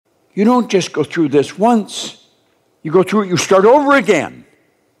You don't just go through this once. You go through it, you start over again.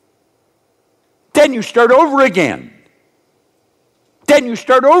 Then you start over again. Then you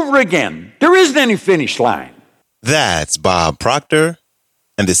start over again. There isn't any finish line. That's Bob Proctor,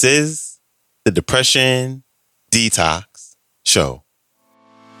 and this is the Depression Detox Show.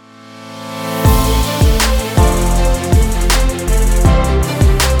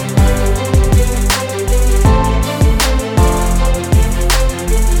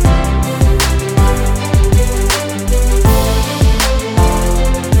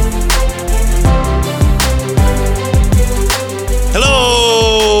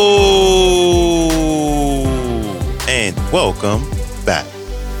 Welcome back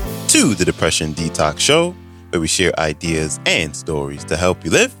to the Depression Detox Show, where we share ideas and stories to help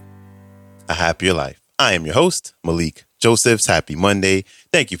you live a happier life. I am your host, Malik Josephs. Happy Monday.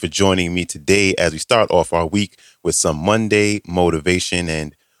 Thank you for joining me today as we start off our week with some Monday motivation.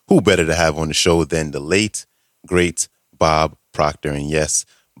 And who better to have on the show than the late, great Bob Proctor. And yes,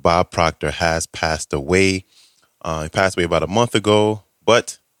 Bob Proctor has passed away. He passed away about a month ago,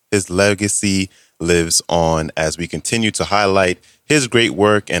 but his legacy lives on as we continue to highlight his great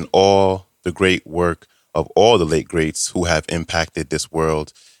work and all the great work of all the late greats who have impacted this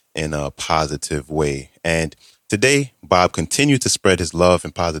world in a positive way. And today, Bob continued to spread his love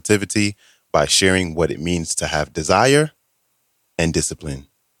and positivity by sharing what it means to have desire and discipline.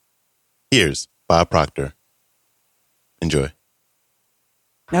 Here's Bob Proctor. Enjoy.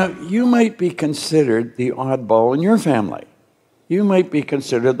 Now, you might be considered the oddball in your family. You might be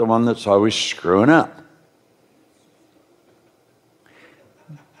considered the one that's always screwing up.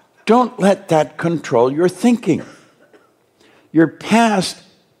 Don't let that control your thinking. Your past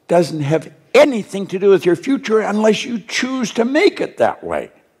doesn't have anything to do with your future unless you choose to make it that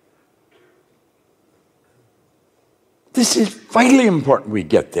way. This is vitally important we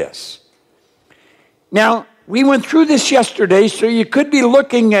get this. Now, we went through this yesterday, so you could be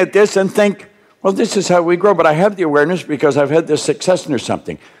looking at this and think, well, this is how we grow, but I have the awareness because I've had this success or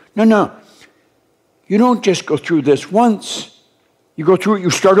something. No. You don't just go through this once. You go through it, you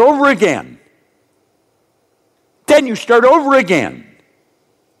start over again. Then you start over again.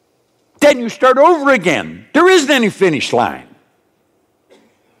 Then you start over again. There isn't any finish line.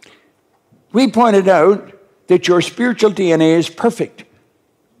 We pointed out that your spiritual DNA is perfect.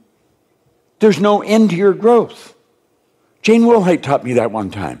 There's no end to your growth. Jane Wilhite taught me that one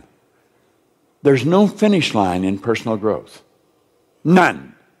time. There's no finish line in personal growth.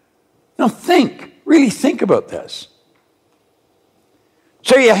 None. Now really think about this.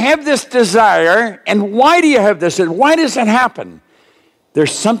 So you have this desire, and why do you have this? Why does it happen?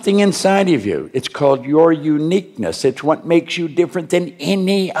 There's something inside of you. It's called your uniqueness. It's what makes you different than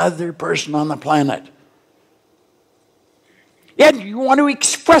any other person on the planet. And you want to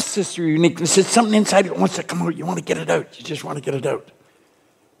express this through uniqueness. It's something inside you that wants to come out. You want to get it out. You just want to get it out.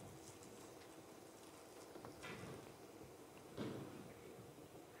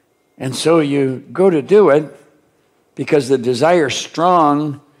 And so you go to do it because the desire is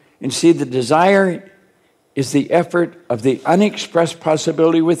strong. And see, the desire is the effort of the unexpressed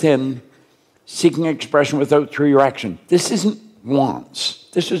possibility within, seeking expression without through your action. This isn't wants.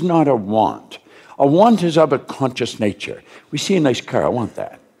 This is not a want. A want is of a conscious nature. We see a nice car, I want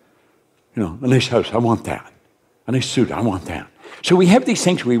that. A nice house, I want that. A nice suit, I want that. So we have these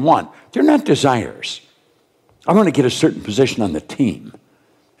things we want. They're not desires. I want to get a certain position on the team.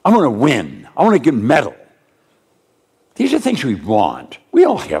 I want to win. I want to get a medal. These are things we want. We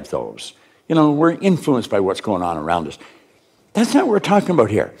all have those. We're influenced by what's going on around us. That's not what we're talking about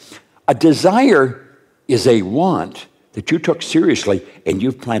here. A desire is a want that you took seriously and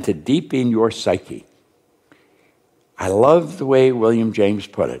you've planted deep in your psyche. I love the way William James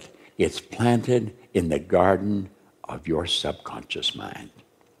put it. It's planted in the garden of your subconscious mind.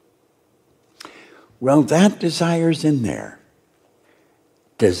 Well, that desire's in there.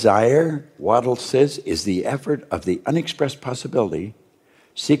 Desire, Waddell says, is the effort of the unexpressed possibility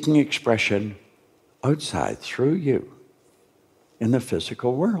seeking expression outside through you in the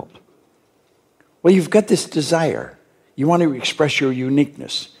physical world. Well, you've got this desire. You want to express your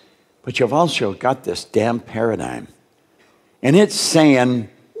uniqueness, but you've also got this damn paradigm. And it's saying,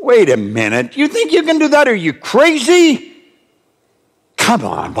 wait a minute, you think you can do that? Are you crazy? Come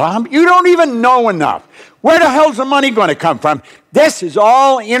on, Bob, you don't even know enough. Where the hell's the money going to come from? This is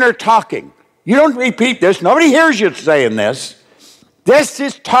all inner talking. You don't repeat this. Nobody hears you saying this. This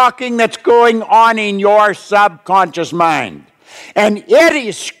is talking that's going on in your subconscious mind. And it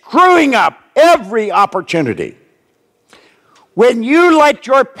is screwing up every opportunity. When you let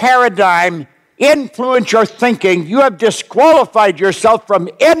your paradigm influence your thinking, you have disqualified yourself from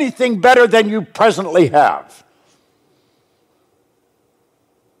anything better than you presently have.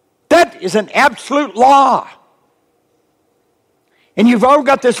 That is an absolute law. And you've all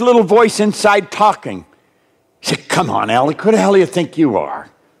got this little voice inside talking. You say, come on, Alec, who the hell do you think you are?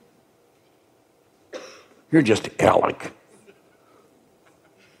 You're just Alec.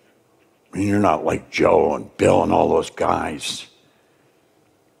 I mean, you're not like Joe and Bill and all those guys.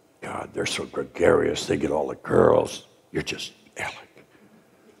 God, they're so gregarious. They get all the girls. You're just Alec.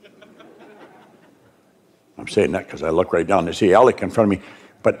 I'm saying that because I look right down and see Alec in front of me.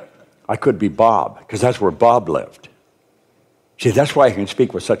 But I could be Bob, because that's where Bob lived. See, that's why I can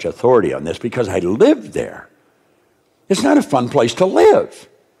speak with such authority on this, because I lived there. It's not a fun place to live.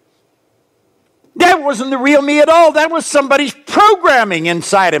 That wasn't the real me at all. That was somebody's programming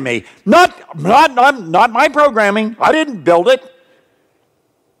inside of me. Not my programming. I didn't build it.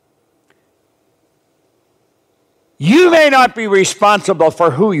 You may not be responsible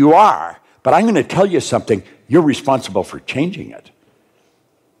for who you are, but I'm going to tell you something. You're responsible for changing it.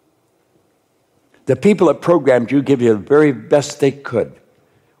 The people that programmed you give you the very best they could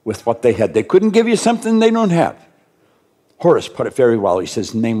with what they had. They couldn't give you something they don't have. Horace put it very well. He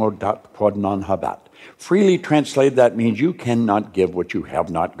says, Nemo dat quod non habat. Freely translated, that means you cannot give what you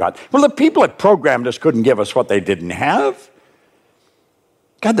have not got. Well, the people that programmed us couldn't give us what they didn't have.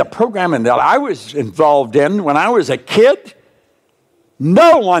 God, the programming that I was involved in when I was a kid,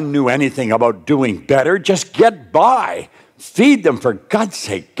 no one knew anything about doing better. Just get by. Feed them, for God's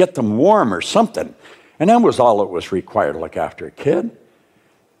sake. Get them warm or something. And that was all that was required to look after a kid.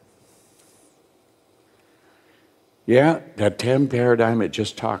 Yeah, that 10 paradigm, it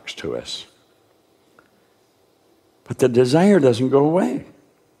just talks to us. But the desire doesn't go away.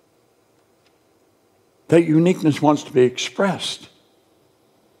 That uniqueness wants to be expressed.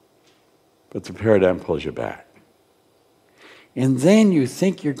 But the paradigm pulls you back. And then you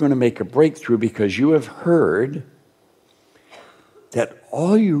think you're going to make a breakthrough because you have heard that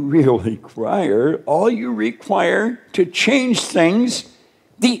all you really require to change things,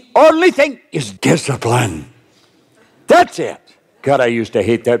 the only thing is discipline. That's it. God, I used to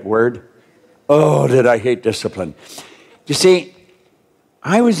hate that word. Oh, did I hate discipline. You see,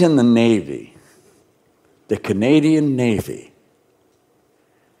 I was in the Navy, the Canadian Navy.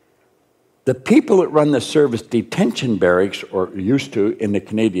 The people that run the service detention barracks, or used to in the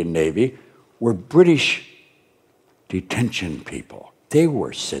Canadian Navy, were British detention people. They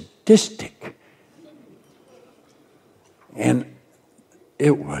were sadistic. And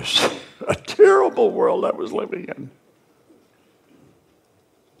it was a terrible world I was living in.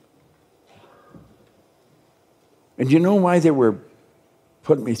 And you know why they were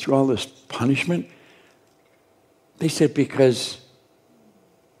putting me through all this punishment? They said because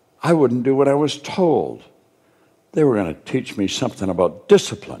I wouldn't do what I was told. They were going to teach me something about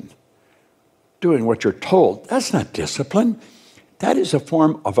discipline. Doing what you're told, that's not discipline. That is a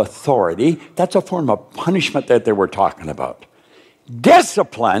form of authority. That's a form of punishment that they were talking about.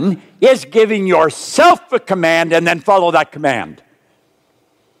 Discipline is giving yourself a command and then follow that command.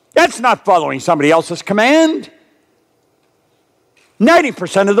 That's not following somebody else's command.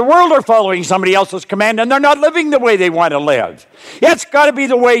 90% of the world are following somebody else's command and they're not living the way they want to live. It's got to be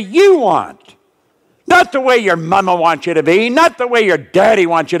the way you want. Not the way your mama wants you to be, not the way your daddy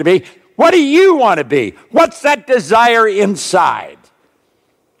wants you to be. What do you want to be? What's that desire inside?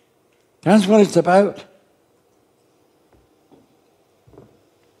 That's what it's about.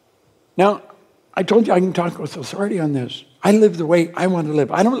 Now, I told you I can talk with authority on this. I live the way I want to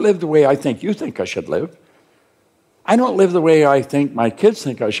live. I don't live the way I think you think I should live. I don't live the way I think my kids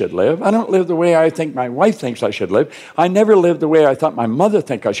think I should live. I don't live the way I think my wife thinks I should live. I never lived the way I thought my mother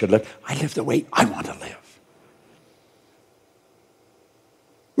think I should live. I live the way I want to live.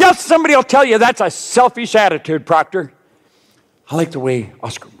 Now somebody will tell you that's a selfish attitude, Proctor. I like the way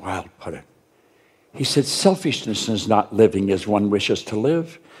Oscar Wilde put it. He said, selfishness is not living as one wishes to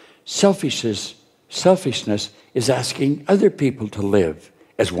live. Selfishness is asking other people to live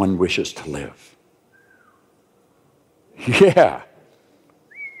as one wishes to live. Yeah.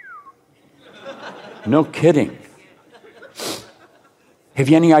 No kidding. Have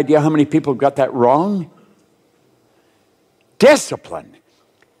you any idea how many people got that wrong? Discipline.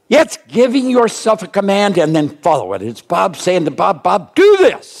 It's giving yourself a command and then follow it. It's Bob saying to Bob, do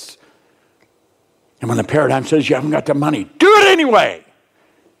this. And when the paradigm says you haven't got the money, do it anyway.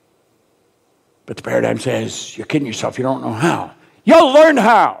 But the paradigm says you're kidding yourself, you don't know how. You'll learn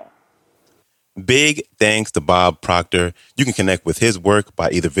how. Big thanks to Bob Proctor. You can connect with his work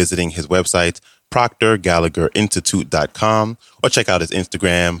by either visiting his websites, proctorgallagherinstitute.com, or check out his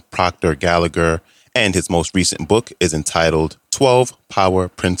Instagram, Proctor Gallagher, and his most recent book is entitled 12 Power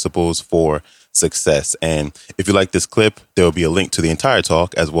Principles for Success. And if you like this clip, there will be a link to the entire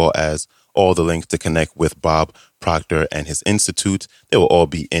talk as well as all the links to connect with Bob Proctor and his institute. They will all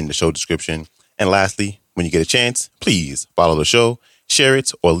be in the show description. And lastly, when you get a chance, please follow the show, share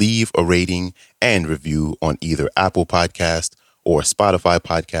it, or leave a rating and review on either Apple Podcast or Spotify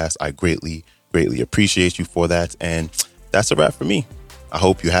Podcast. I greatly appreciate you for that. And that's a wrap for me. I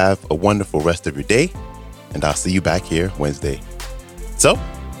hope you have a wonderful rest of your day, and I'll see you back here Wednesday. So,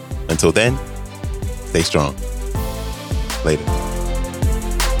 until then, stay strong. Later.